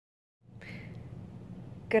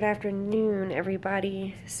Good afternoon,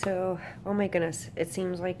 everybody. So, oh my goodness, it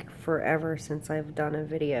seems like forever since I've done a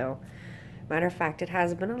video. Matter of fact, it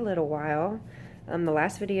has been a little while. The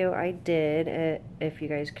last video I did, if you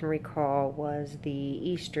guys can recall, was the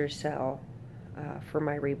Easter sale for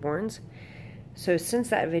my reborns. So since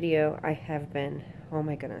that video, I have been, oh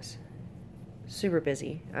my goodness, super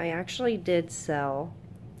busy. I actually did sell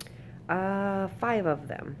 5 of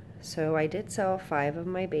them. So I did sell 5 of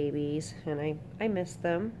my babies, and I missed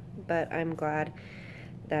them, but I'm glad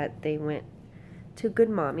that they went to good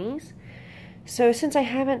mommies. So since I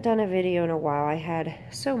haven't done a video in a while, I had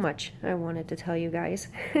so much I wanted to tell you guys.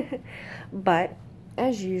 But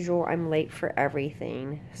as usual, I'm late for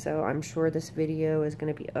everything. So I'm sure this video is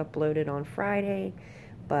going to be uploaded on Friday,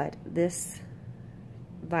 but this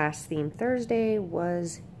last theme Thursday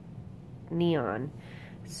was neon.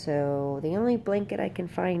 So the only blanket I can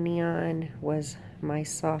find neon was my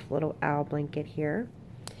soft little owl blanket here.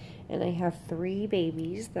 And I have 3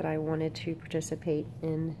 babies that I wanted to participate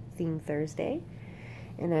in Theme Thursday.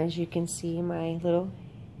 And as you can see, my little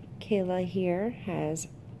Kayla here has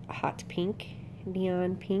a hot pink,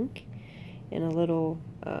 neon pink, and a little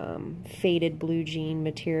faded blue jean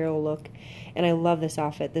material look. And I love this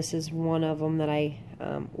outfit. This is one of them that I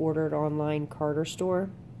ordered online, Carter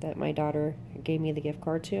store, that my daughter gave me the gift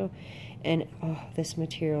card to. And oh, this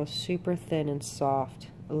material is super thin and soft.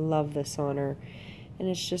 I love this on her. And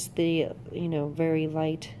it's just the, you know, very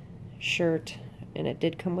light shirt, and it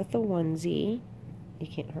did come with the onesie. You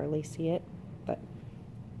can't hardly see it, but,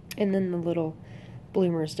 and then the little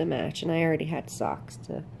bloomers to match, and I already had socks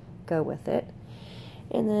to go with it.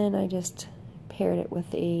 And then I just paired it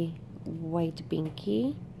with a white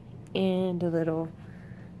binky and a little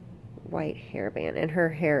white hairband, and her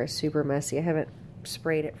hair is super messy. I haven't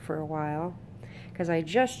sprayed it for a while because I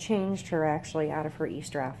just changed her actually out of her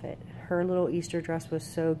Easter outfit. Her little Easter dress was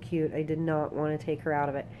so cute. I did not want to take her out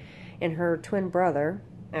of it. And her twin brother,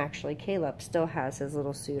 actually Caleb, still has his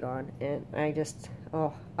little suit on, and I just,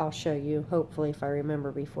 oh, I'll show you hopefully if I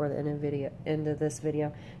remember before the end of this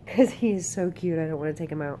video, because he's so cute. I don't want to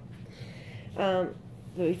take him out. But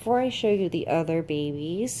before I show you the other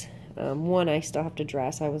babies, one I still have to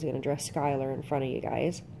dress. I was going to dress Skylar in front of you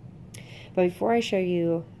guys. But before I show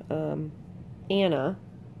you Anna,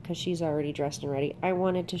 because she's already dressed and ready, I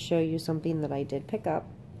wanted to show you something that I did pick up.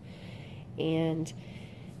 And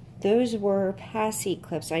those were passy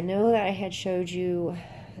clips. I know that I had showed you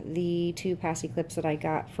the 2 passy clips that I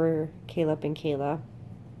got for Caleb and Kayla,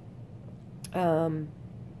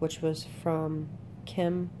 which was from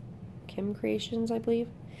Kim Creations, I believe.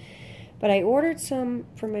 But I ordered some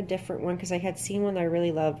from a different one because I had seen one that I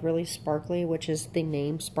really loved, really sparkly, which is the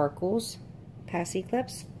name Sparkles Passy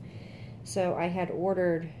Clips. So I had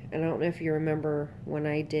ordered, and I don't know if you remember when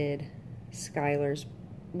I did Skylar's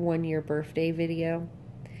 1-year birthday video,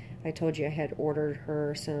 I told you I had ordered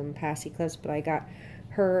her some Passy Clips, but I got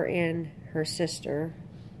her and her sister,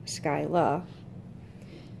 Skyla,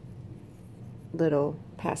 little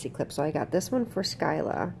Passy Clips. So I got this one for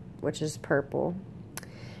Skyla, which is purple.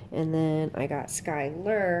 And then I got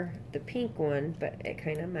Skylar, the pink one, but it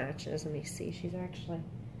kind of matches. Let me see. She's actually,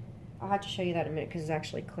 I'll have to show you that in a minute because it's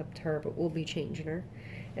actually clipped her, but we'll be changing her.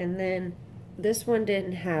 And then this one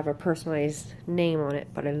didn't have a personalized name on it,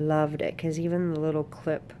 but I loved it because even the little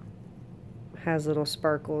clip has little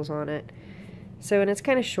sparkles on it. So, and it's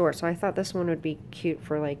kind of short, so I thought this one would be cute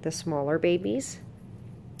for like the smaller babies.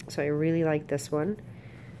 So I really like this one.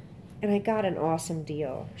 And I got an awesome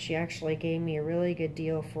deal. She actually gave me a really good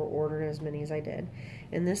deal for ordering as many as I did.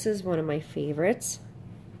 And this is one of my favorites.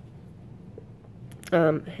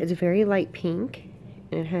 It's very light pink.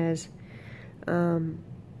 It has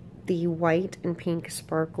the white and pink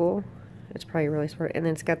sparkle. It's probably really sparkly. And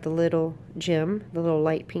then it's got the little gem, the little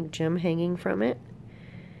light pink gem hanging from it.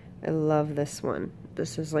 I love this one.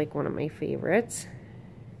 This is like one of my favorites.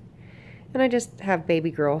 And I just have baby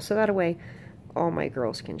girl, so that way all my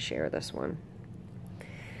girls can share this one.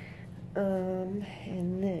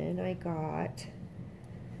 And then I got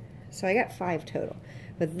 5 total,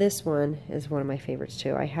 but this one is one of my favorites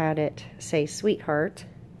too. I had it say sweetheart,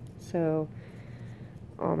 so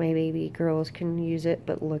all my baby girls can use it,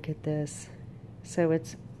 but look at this. So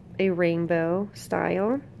it's a rainbow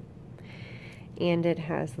style, and it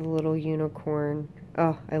has the little unicorn.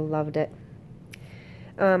 Oh, I loved it.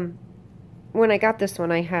 When I got this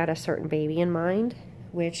one, I had a certain baby in mind,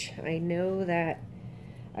 which I know that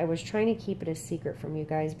I was trying to keep it a secret from you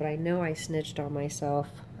guys, but I know I snitched on myself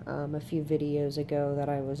a few videos ago that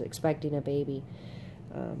I was expecting a baby.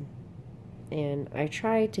 And I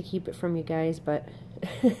tried to keep it from you guys, but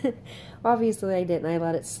Obviously I didn't, I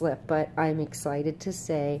let it slip, but I'm excited to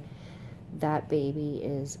say that baby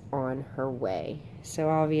is on her way. So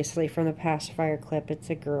obviously from the pacifier clip, it's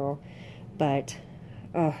a girl, but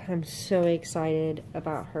I'm so excited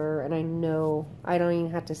about her, and I know I don't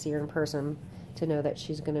even have to see her in person to know that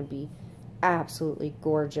she's going to be absolutely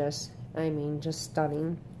gorgeous. I mean, just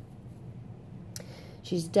stunning.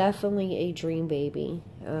 She's definitely a dream baby.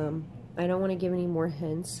 I don't want to give any more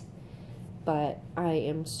hints, but I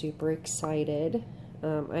am super excited.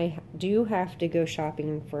 I do have to go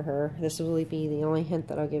shopping for her. This will be the only hint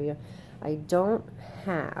that I'll give you. I don't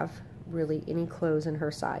have really any clothes in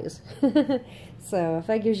her size. So if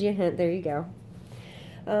that gives you a hint, there you go.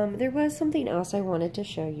 There was something else I wanted to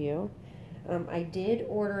show you. I did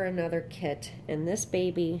order another kit, and this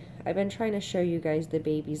baby, I've been trying to show you guys the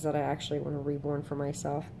babies that I actually want to reborn for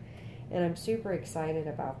myself, and I'm super excited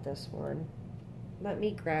about this one. Let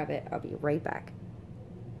me grab it. I'll be right back.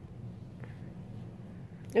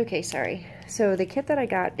 Okay, sorry. So the kit that I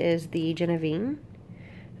got is the Genevieve.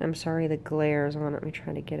 I'm sorry the glare is on it. Let me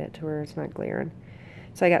try to get it to where it's not glaring.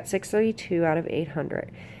 So I got 632 out of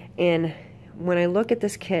 800. And when I look at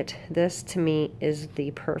this kit, this to me is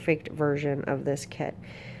the perfect version of this kit.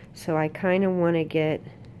 So I kind of want to get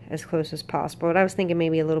as close as possible. And I was thinking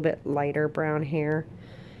maybe a little bit lighter brown hair.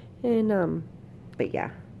 And, but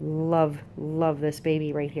yeah, love this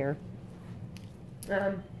baby right here.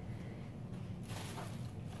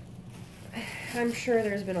 I'm sure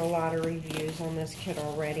there's been a lot of reviews on this kit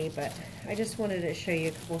already, but I just wanted to show you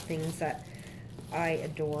a couple things that I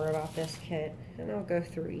adore about this kit, and I'll go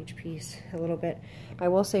through each piece a little bit. I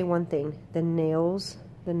will say one thing, the nails,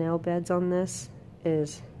 the nail beds on this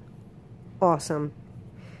is awesome.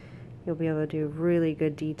 You'll be able to do really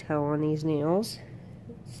good detail on these nails.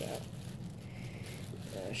 So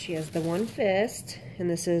she has the one fist, and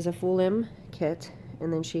this is a full limb kit,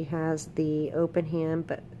 and then she has the open hand,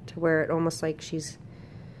 but to where it almost like she's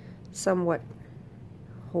somewhat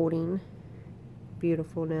holding.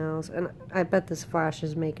 Beautiful nails. And I bet this flash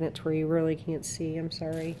is making it to where you really can't see. I'm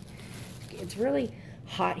sorry. It's really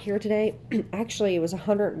hot here today. Actually, it was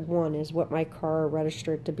 101 is what my car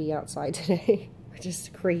registered to be outside today, which is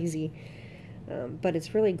crazy. But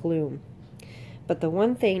it's really gloom. But the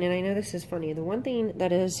one thing, and I know this is funny, the one thing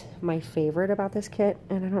that is my favorite about this kit,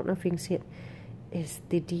 and I don't know if you can see it, is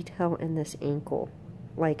the detail in this ankle.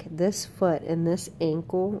 Like this foot and this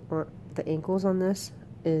ankle, or the ankles on this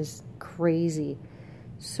is crazy.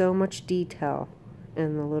 So much detail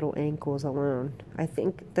in the little ankles alone. I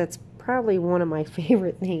think that's probably one of my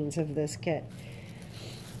favorite things of this kit.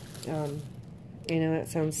 I know that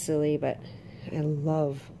sounds silly, but I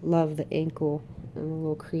love the ankle and the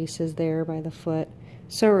little creases there by the foot.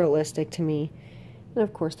 So realistic to me. And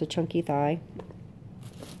of course the chunky thigh.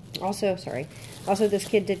 Also, this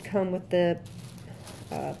kit did come with the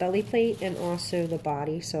belly plate and also the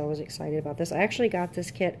body, so I was excited about this. I actually got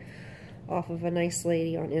this kit off of a nice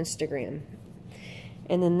lady on Instagram.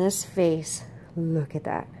 And then this face, look at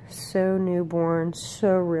that. So newborn,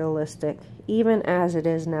 so realistic, even as it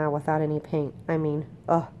is now without any paint. I mean,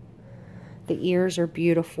 the ears are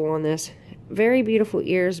beautiful on this. Very beautiful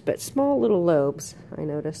ears, but small little lobes, I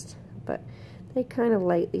noticed. But they kind of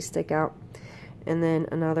lightly stick out. And then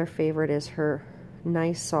another favorite is her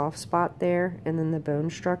nice soft spot there, and then the bone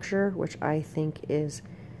structure, which I think is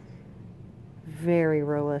very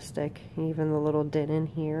realistic. Even the little dent in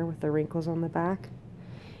here with the wrinkles on the back.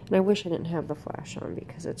 And I wish I didn't have the flash on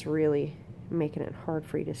because it's really making it hard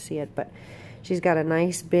for you to see it. But she's got a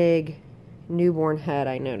nice big newborn head,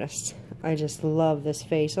 I noticed. I just love this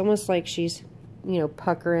face. Almost like she's, you know,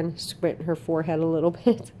 puckering, squinting her forehead a little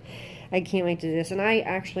bit. I can't wait to do this. And I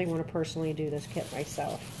actually want to personally do this kit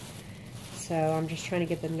myself. So I'm just trying to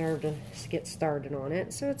get the nerve to get started on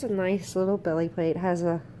it. So it's a nice little belly plate. It has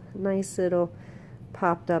a nice little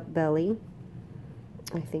popped up belly.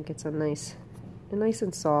 I think it's nice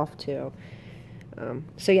and soft too.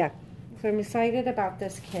 So yeah, so I'm excited about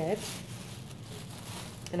this kit.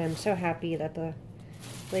 And I'm so happy that the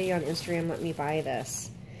lady on Instagram let me buy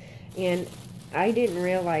this. And I didn't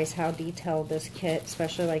realize how detailed this kit,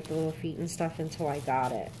 especially like the little feet and stuff, until I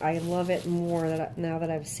got it. I love it more now that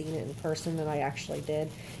I've seen it in person than I actually did.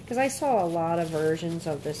 Because I saw a lot of versions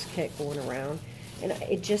of this kit going around. And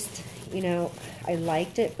it just, you know, I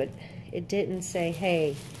liked it, but it didn't say,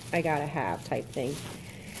 hey, I gotta have type thing.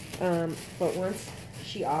 But once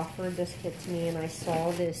she offered this kit to me and I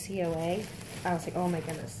saw the COA, I was like, oh my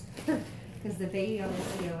goodness. Because the baby on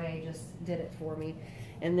the COA just did it for me.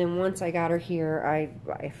 And then once I got her here,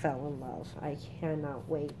 I fell in love. I cannot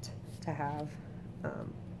wait to have,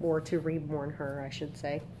 or to reborn her, I should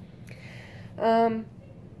say.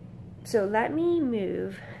 So let me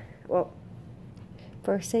move. Well,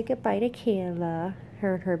 first say goodbye to Kayla,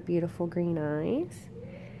 her and her beautiful green eyes.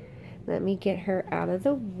 Let me get her out of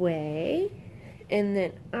the way, and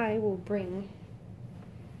then I will bring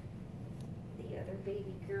the other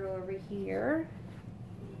baby girl over here.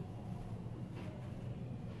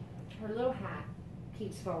 Her little hat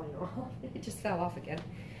keeps falling off. It just fell off again.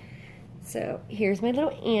 So here's my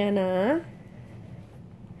little Anna.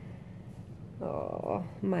 Oh,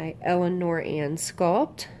 my Eleanor Ann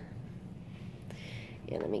sculpt.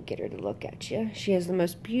 And let me get her to look at you. She has the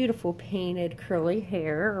most beautiful painted curly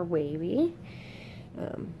hair, or wavy.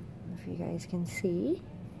 If you guys can see.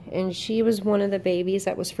 And she was one of the babies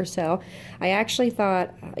that was for sale. I actually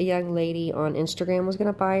thought a young lady on Instagram was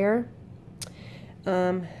going to buy her.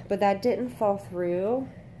 But that didn't fall through.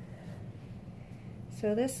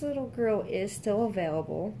 So this little girl is still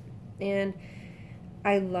available. And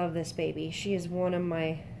I love this baby. She is one of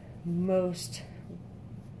my most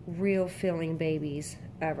real feeling babies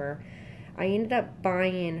ever. I ended up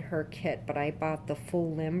buying her kit, but I bought the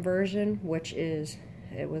full limb version, which is,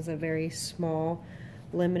 it was a very small,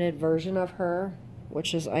 limited version of her,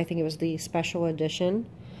 which is, I think it was the special edition.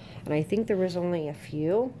 And I think there was only a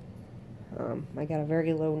few. I got a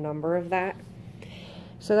very low number of that.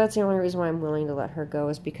 So that's the only reason why I'm willing to let her go,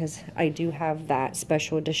 is because I do have that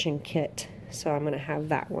special edition kit. So I'm going to have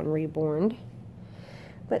that one reborn.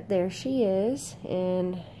 But there she is.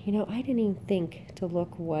 And, you know, I didn't even think to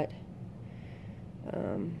look what,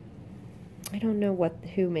 I don't know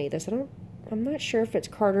who made this. I'm not sure if it's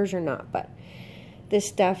Carter's or not, but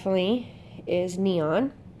this definitely is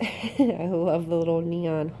neon. I love the little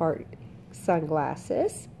neon heart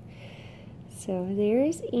sunglasses. So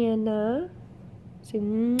there's Anna.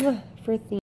 So, for